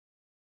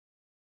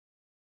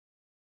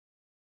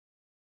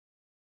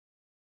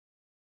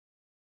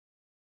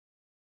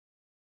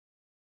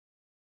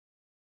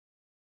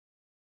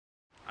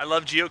I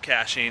love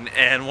geocaching,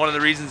 and one of the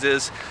reasons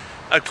is,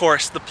 of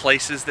course, the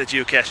places that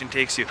geocaching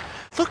takes you.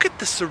 Look at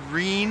the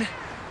serene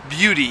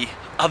beauty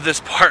of this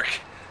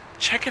park.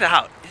 Check it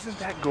out. Isn't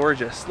that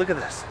gorgeous? Look at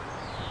this.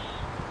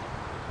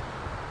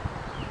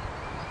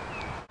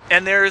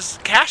 And there's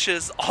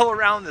caches all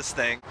around this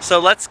thing. So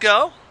let's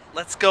go.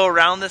 Let's go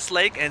around this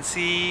lake and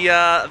see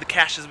the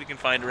caches we can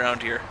find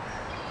around here.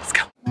 Let's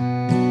go.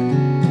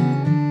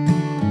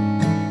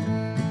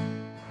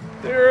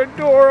 They're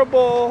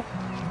adorable.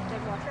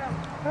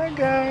 Hi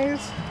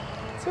guys.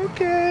 It's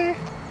okay.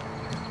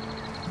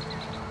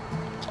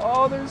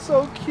 Oh, they're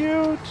so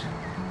cute.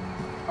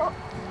 Oh.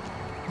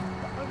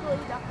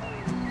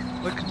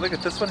 Look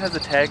at this one has a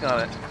tag on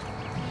it.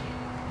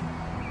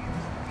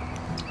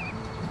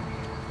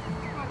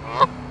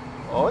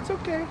 Oh, it's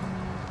okay.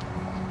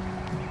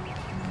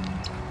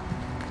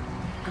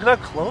 Look at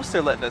how close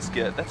they're letting us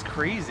get. That's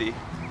crazy.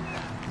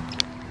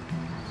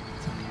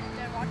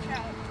 Yeah, watch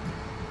out.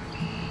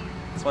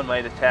 This one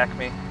might attack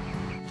me.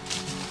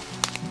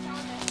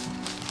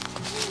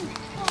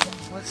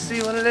 Let's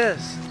see what it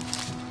is.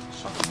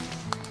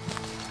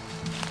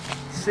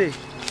 Let's see.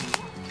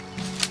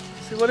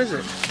 See, what is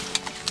it?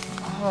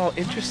 Oh,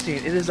 interesting.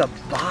 It is a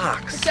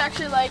box. It's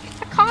actually like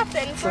a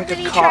coffin. It's like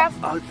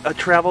a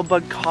travel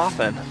bug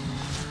coffin.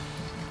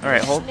 All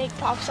right, hold. Snake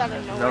pops out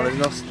of nowhere. No, there's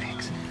no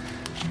snakes.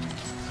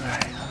 All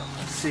right,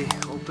 let's see.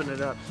 Open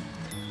it up.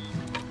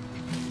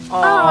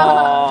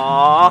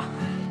 Aww.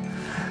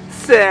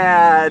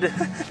 Sad.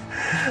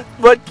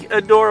 But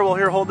adorable.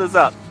 Here, hold this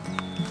up.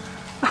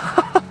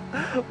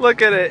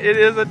 Look at it. It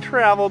is a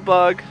travel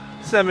bug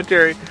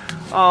cemetery.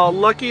 Oh,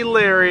 Lucky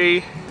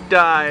Larry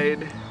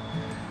died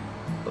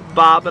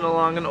bobbing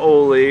along an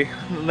ollie.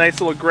 Nice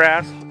little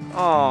grass.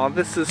 Oh,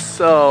 this is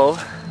so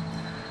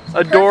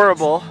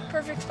adorable.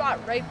 Perfect spot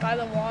right by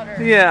the water.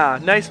 Yeah,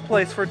 nice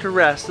place for it to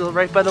rest.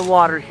 Right by the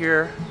water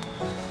here.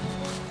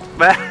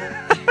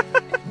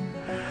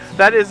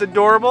 That is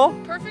adorable.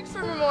 Perfect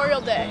for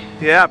Memorial Day.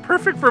 Yeah,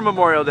 perfect for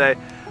Memorial Day.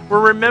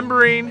 We're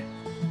remembering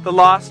the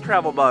lost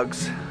travel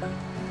bugs.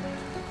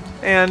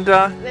 And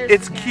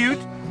it's cute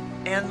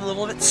and a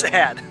little bit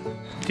sad.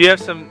 Do you have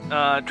some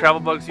travel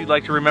bugs you'd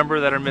like to remember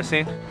that are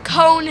missing?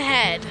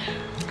 Conehead.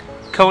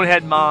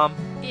 Conehead Mom.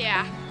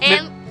 Yeah,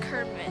 and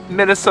Kermit.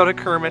 Minnesota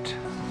Kermit.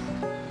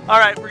 All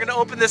right, we're gonna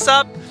open this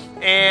up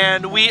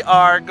and we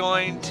are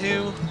going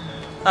to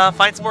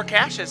find some more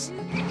caches.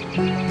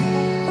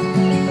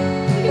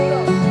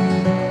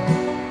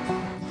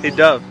 Hey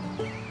Dove,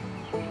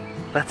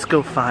 let's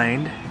go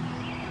find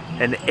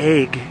an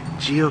egg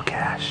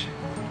geocache.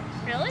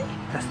 Really?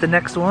 That's the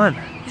next one.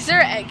 Is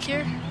there an egg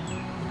here?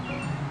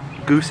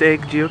 Goose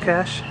egg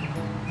geocache?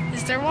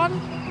 Is there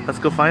one? Let's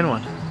go find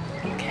one.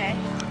 Okay.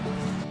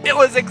 It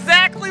was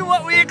exactly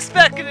what we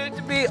expected it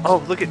to be.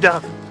 Oh, look at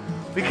Dove.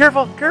 Be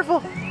careful,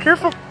 careful,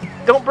 careful.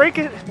 Don't break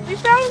it. We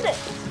found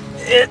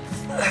it.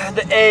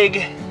 The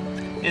egg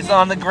is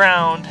on the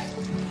ground.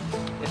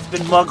 It's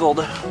been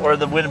muggled, or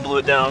the wind blew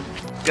it down.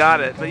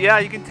 Got it. But yeah,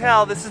 you can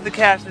tell this is the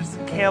cache. There's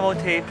some camo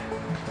tape.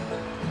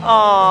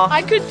 Aww.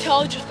 I could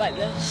tell just by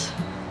this.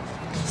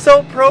 So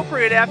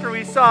appropriate after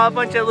we saw a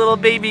bunch of little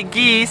baby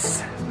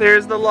geese.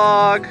 There's the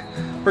log.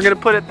 We're gonna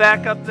put it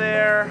back up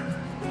there.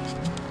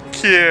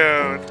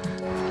 Cute.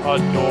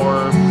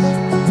 Adorbs.